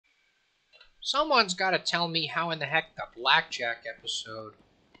Someone's got to tell me how in the heck the Blackjack episode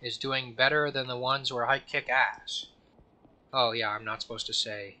is doing better than the ones where I kick ass. Oh yeah, I'm not supposed to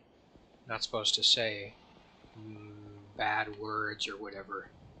say bad words or whatever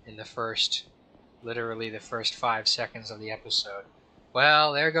in the first, literally the first 5 seconds of the episode.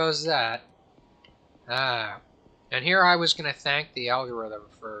 Well, there goes that. And here I was going to thank the algorithm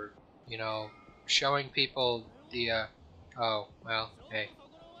for, showing people the, oh, well, hey.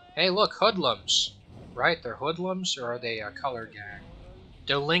 Hey, look, hoodlums. Right, they're hoodlums, or are they a color gang?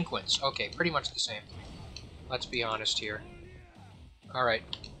 Delinquents. Okay, pretty much the same thing. Let's be honest here. Alright.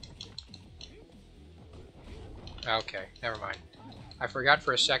 Okay, never mind. I forgot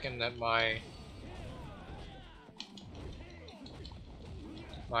for a second that my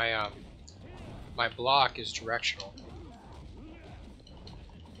block is directional.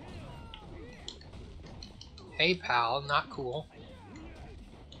 Hey pal, not cool.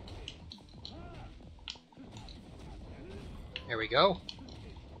 There we go.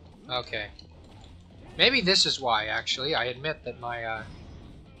 Okay. Maybe this is why, actually. I admit that my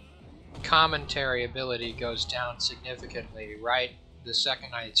commentary ability goes down significantly right the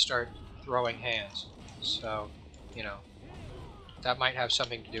second I start throwing hands. So, that might have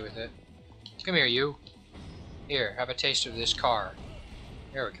something to do with it. Come here, you. Here, have a taste of this car.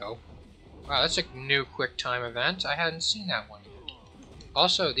 There we go. Wow, that's a new quick time event. I hadn't seen that one yet.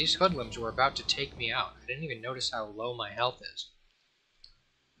 Also, these hoodlums were about to take me out. I didn't even notice how low my health is.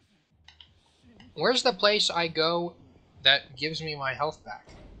 Where's the place I go that gives me my health back?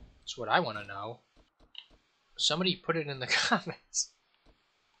 That's what I want to know. Somebody put it in the comments.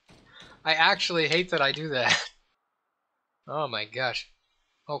 I actually hate that I do that. Oh my gosh.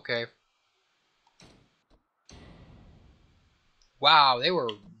 Okay. Wow, they were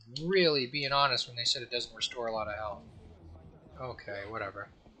really being honest when they said it doesn't restore a lot of health. Okay, whatever.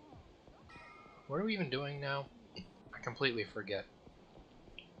 What are we even doing now? I completely forget.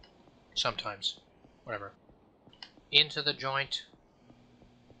 Sometimes. Whatever. Into the joint.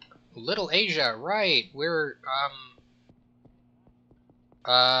 Little Asia, right. We're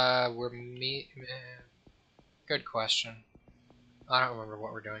good question. I don't remember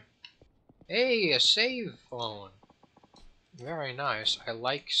what we're doing. Hey, a save phone. Very nice. I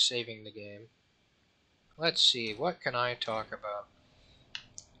like saving the game. Let's see, what can I talk about?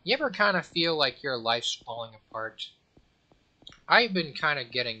 You ever kind of feel like your life's falling apart? I've been kind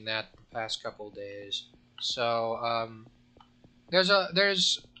of getting that the past couple days. So,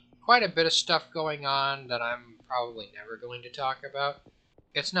 there's quite a bit of stuff going on that I'm probably never going to talk about.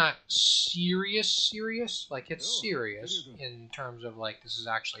 It's not serious, like it's serious in terms of like this is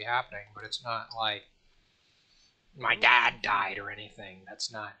actually happening, but it's not like my dad died or anything.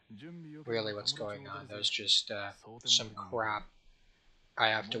 That's not really what's going on. There's just some crap I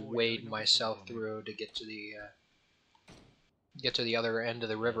have to wade myself through to get to the other end of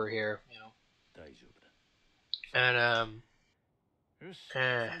the river here, And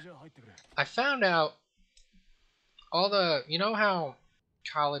I found out all the, how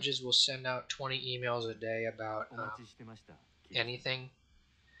colleges will send out 20 emails a day about anything?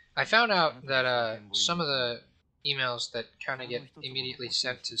 I found out that some of the emails that kind of get immediately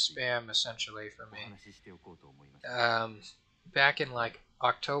sent to spam, essentially, for me, back in like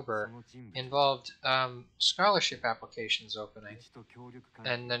October, involved scholarship applications opening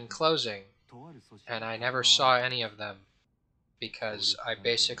and then closing, and I never saw any of them because I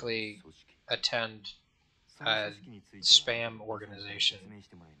basically attend a spam organization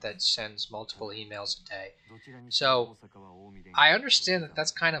that sends multiple emails a day. So I understand that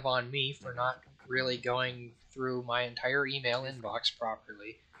that's kind of on me for not really going through my entire email inbox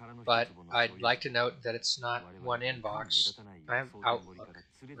properly, but I'd like to note that it's not one inbox. I have Outlook,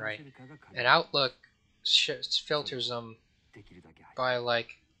 right? And Outlook filters them by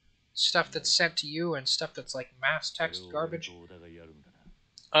like stuff that's sent to you and stuff that's like mass text garbage.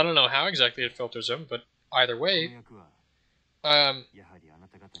 I don't know how exactly it filters them, but either way,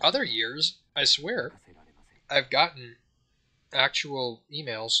 other years, I swear, I've gotten actual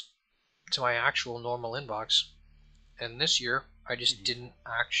emails to my actual normal inbox, and this year, I just didn't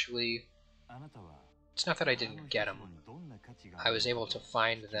actually, it's not that I didn't get them, I was able to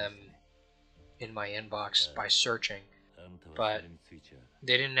find them in my inbox by searching, but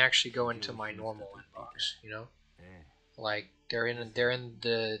they didn't actually go into my normal inbox, Like, they're in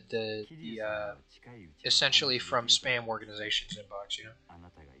the essentially from spam organizations inbox,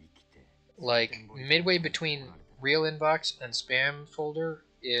 Like, midway between real inbox and spam folder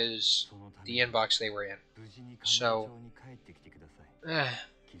is the inbox they were in. So, it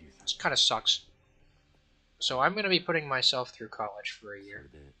kind of sucks. So I'm going to be putting myself through college for a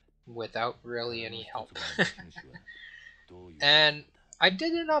year. without really any help. And I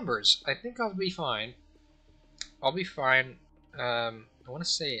did the numbers. I think I'll be fine. I'll be fine. I want to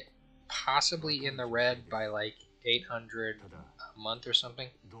say possibly in the red by like 800 a month or something.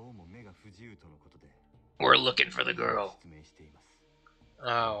 We're looking for the girl.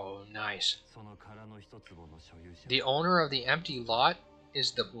 Oh, nice. The owner of the empty lot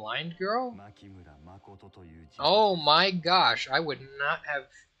is the blind girl? Oh my gosh, I would not have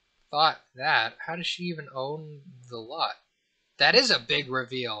thought that. How does she even own the lot? That is a big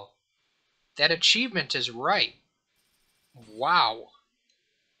reveal. That achievement is right. Wow.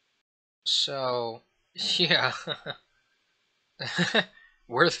 So, yeah.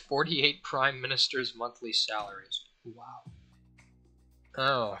 Worth 48 prime ministers' monthly salaries. Wow.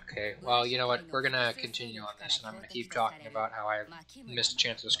 Oh, okay. Well, you know what? We're going to continue on this, and I'm going to keep talking about how I missed a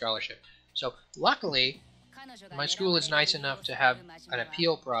chance of a scholarship. So, luckily, my school is nice enough to have an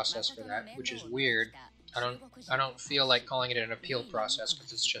appeal process for that, which is weird. I don't feel like calling it an appeal process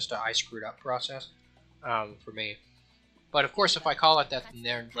because it's just a I screwed up process for me. But of course, if I call it that, then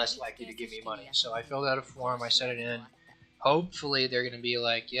they're less likely to give me money. So I filled out a form, I sent it in. Hopefully, they're going to be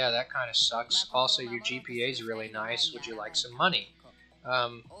like, yeah, that kind of sucks. Also, your GPA is really nice. Would you like some money?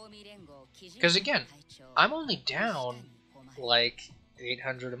 Because again, I'm only down like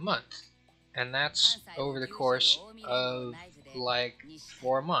 800 a month. And that's over the course of like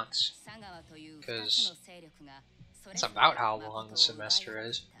 4 months. Because that's about how long the semester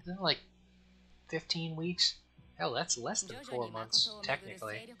is. Isn't it like 15 weeks? Hell, that's less than 4 months,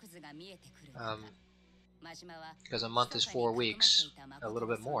 technically. Because a month is 4 weeks. A little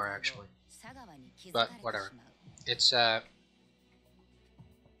bit more, actually. But, whatever. It's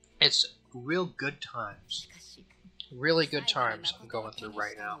real good times. Really good times I'm going through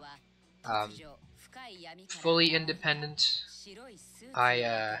right now. Fully independent.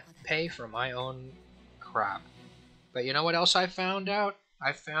 I pay for my own crap. But you know what else I found out?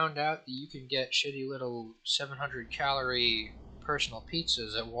 I found out that you can get shitty little 700 calorie personal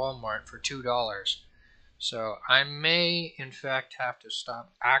pizzas at Walmart for $2. So I may in fact have to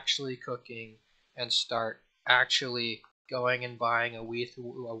stop actually cooking and start actually going and buying a week's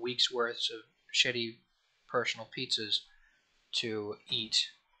worth of shitty personal pizzas to eat.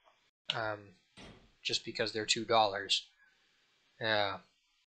 Just because they're $2. Yeah.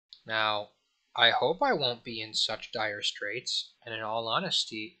 Now, I hope I won't be in such dire straits, and in all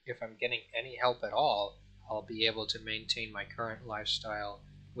honesty, if I'm getting any help at all, I'll be able to maintain my current lifestyle,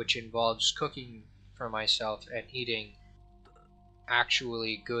 which involves cooking for myself and eating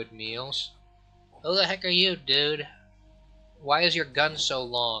actually good meals. Who the heck are you, dude? Why is your gun so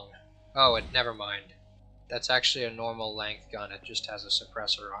long? Oh, never mind. That's actually a normal length gun, it just has a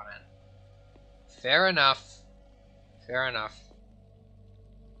suppressor on it. Fair enough. Fair enough.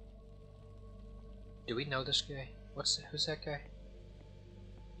 Do we know this guy? Who's that guy?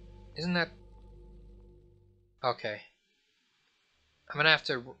 Isn't that... Okay. I'm gonna have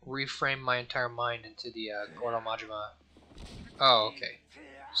to reframe my entire mind into the Goro Majima. Oh, okay.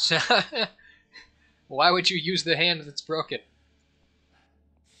 So, why would you use the hand that's broken?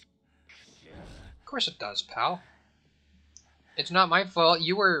 Of course it does, pal. It's not my fault.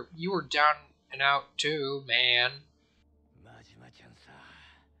 You were down and out too, man.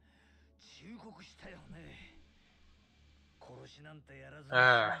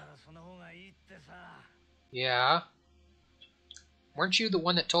 Yeah. Weren't you the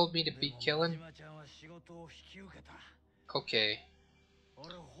one that told me to be killing? Okay.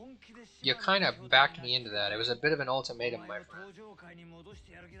 You kind of backed me into that. It was a bit of an ultimatum, my friend.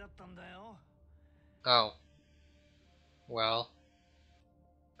 Oh. Well.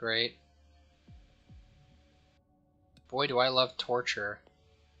 Great. Boy, do I love torture.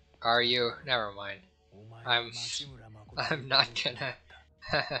 Are you? Never mind. I'm not gonna...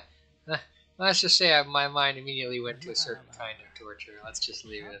 Let's just say my mind immediately went to a certain kind of torture. Let's just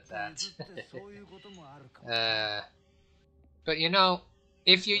leave it at that. But you know,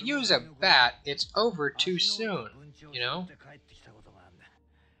 if you use a bat, it's over too soon, you know?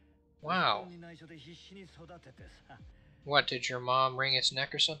 Wow. What, did your mom wring its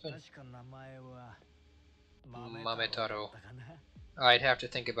neck or something? Mametaro. I'd have to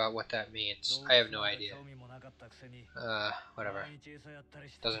think about what that means. I have no idea. Whatever.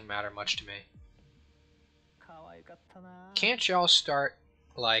 Doesn't matter much to me. Can't y'all start,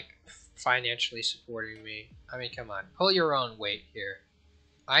 like, financially supporting me? I mean, come on. Pull your own weight here.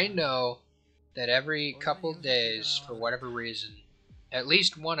 I know that every couple days, for whatever reason, at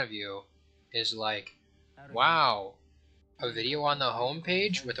least one of you is like, wow, a video on the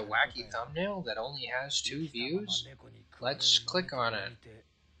homepage with a wacky thumbnail that only has 2 views? Let's click on it.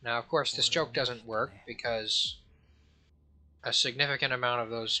 Now, of course, this joke doesn't work because a significant amount of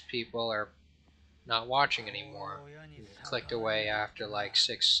those people are not watching anymore. Clicked away after like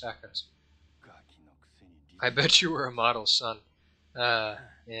 6 seconds. I bet you were a model, son.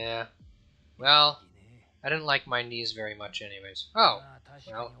 Yeah. Well, I didn't like my niece very much anyways. Oh,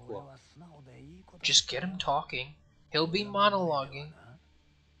 well, cool. Just get him talking. He'll be monologuing.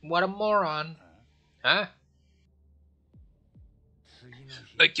 What a moron. Huh?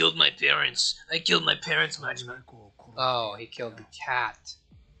 I killed my parents. I killed my parents, Majima. Oh, he killed the cat.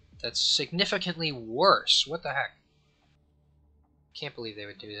 That's significantly worse. What the heck? Can't believe they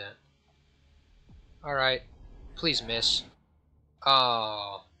would do that. Alright. Please miss.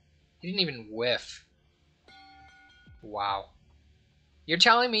 Oh. He didn't even whiff. Wow. You're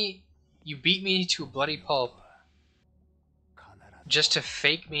telling me you beat me to a bloody pulp just to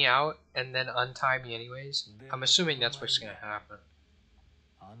fake me out and then untie me anyways? I'm assuming that's what's gonna happen.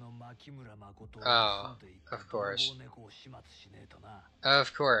 Oh, of course.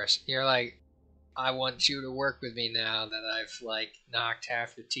 Of course. You're like, I want you to work with me now that I've, like, knocked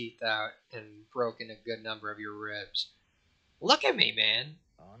half your teeth out and broken a good number of your ribs. Look at me, man.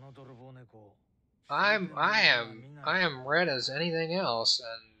 I am red as anything else,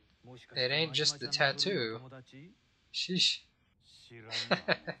 and it ain't just the tattoo. Sheesh.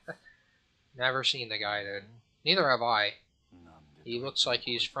 Never seen the guy, dude. Neither have I. He looks like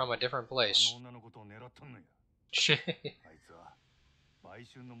he's from a different place.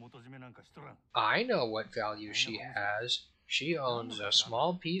 I know what value she has. She owns a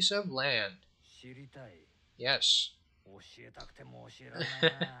small piece of land. Yes.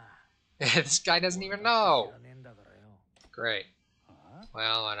 This guy doesn't even know. Great.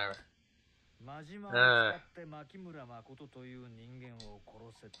 Well, whatever.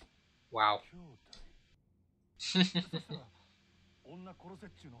 Wow.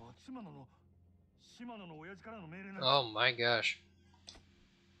 Oh my gosh.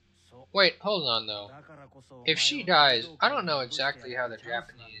 Wait, hold on though. If she dies, I don't know exactly how the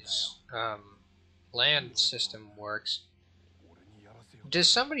Japanese land system works. Does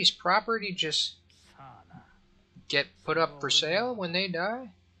somebody's property just get put up for sale when they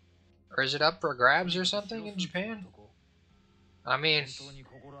die? Or is it up for grabs or something in Japan? I mean,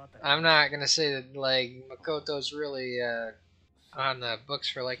 I'm not gonna say that like Makoto's really on the books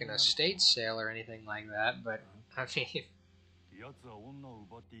for like an estate sale or anything like that, but I mean,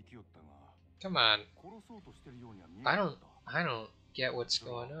 come on. I don't get what's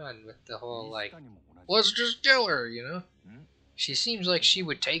going on with the whole like, let's just kill her, you know? She seems like she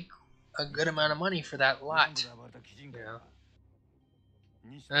would take a good amount of money for that lot, you know?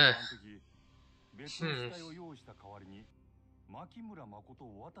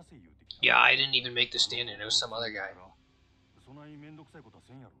 Yeah, I didn't even make the stand-in. It was some other guy.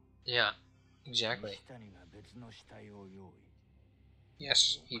 Yeah, exactly.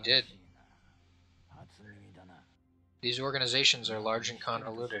 Yes, he did. These organizations are large and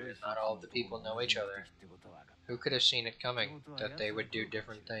convoluted, and not all of the people know each other. Who could have seen it coming, that they would do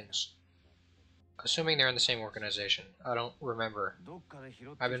different things? Assuming they're in the same organization. I don't remember.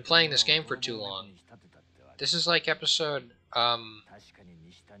 I've been playing this game for too long. This is like episode, well,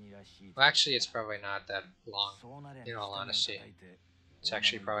 actually it's probably not that long, in all honesty. It's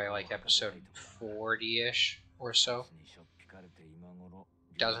actually probably like episode 40-ish or so.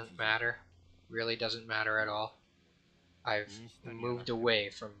 Doesn't matter. Really doesn't matter at all. I've moved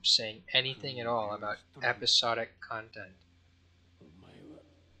away from saying anything at all about episodic content.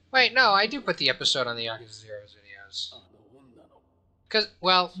 Wait, no, I do put the episode on the Yakuza 0 videos. Because,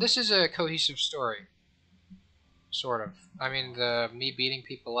 well, this is a cohesive story. Sort of. I mean, me beating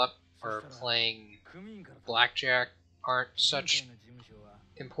people up or playing blackjack aren't such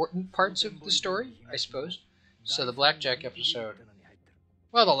important parts of the story, I suppose. So the blackjack episode...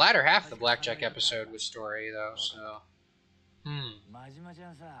 Well, the latter half of the blackjack episode was story, though, so...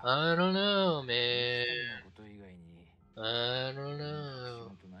 I don't know, man. I don't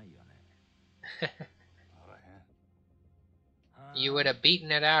know. You would have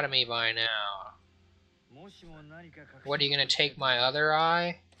beaten it out of me by now. What, are you gonna take my other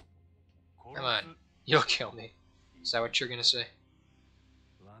eye? Come on, you'll kill me. Is that what you're gonna say?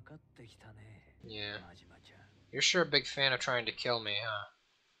 Yeah. You're sure a big fan of trying to kill me, huh?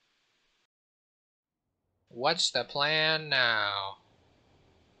 What's the plan now?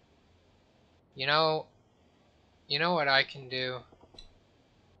 You know what I can do?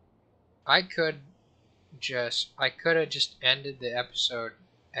 I could have just ended the episode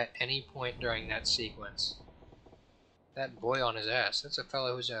at any point during that sequence. That boy on his ass, that's a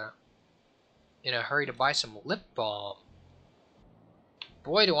fellow who's in a hurry to buy some lip balm.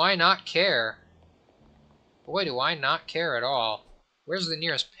 Boy, do I not care. Boy, do I not care at all. Where's the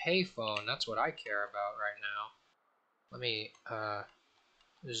nearest payphone? That's what I care about right now. Let me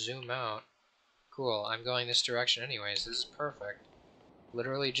zoom out. Cool, I'm going this direction anyways. This is perfect.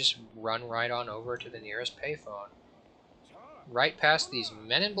 Literally just run right on over to the nearest payphone. Right past these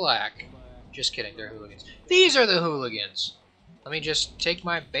men in black. Just kidding, they're hooligans. These are the hooligans! Let me just take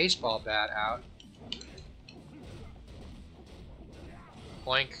my baseball bat out.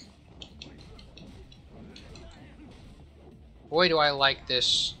 Boink. Boy, do I like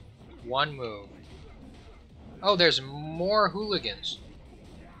this one move. Oh, there's more hooligans.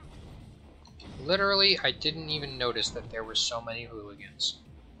 Literally, I didn't even notice that there were so many hooligans.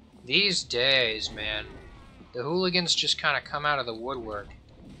 These days, man, the hooligans just kind of come out of the woodwork.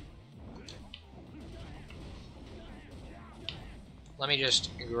 Let me just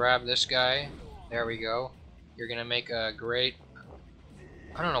grab this guy. There we go. You're gonna make a great...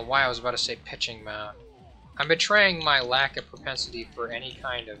 I don't know why I was about to say pitching mount. I'm betraying my lack of propensity for any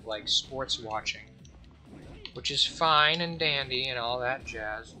kind of, like, sports watching. Which is fine and dandy and all that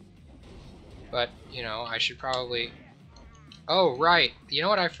jazz. But, you know, I should probably... Oh, right. You know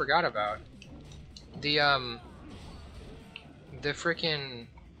what I forgot about? The freaking...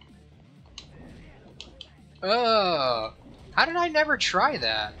 Oh! How did I never try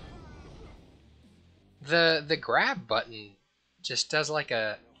that? The grab button just does like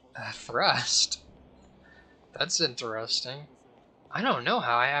a thrust. That's interesting. I don't know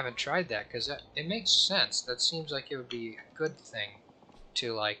how I haven't tried that, because it makes sense. That seems like it would be a good thing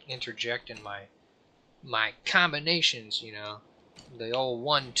to, like, interject in my combinations, you know. The old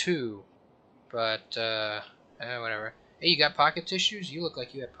 1-2. But, whatever. Hey, you got pocket tissues? You look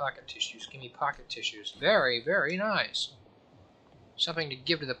like you have pocket tissues. Give me pocket tissues. Very, very nice. Something to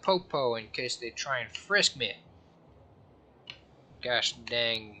give to the popo in case they try and frisk me. Gosh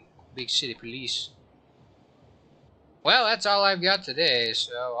dang, big city police. Well, that's all I've got today,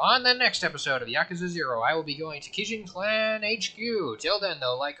 so on the next episode of Yakuza 0, I will be going to Kijin Clan HQ. Till then,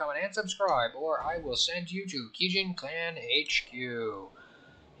 though, like, comment, and subscribe, or I will send you to Kijin Clan HQ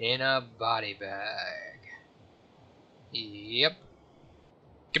in a body bag. Yep.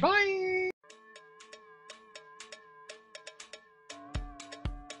 Goodbye!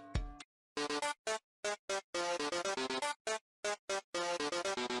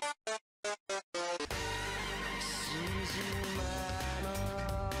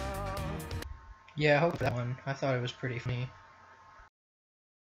 Yeah, I hope that one. I thought it was pretty funny.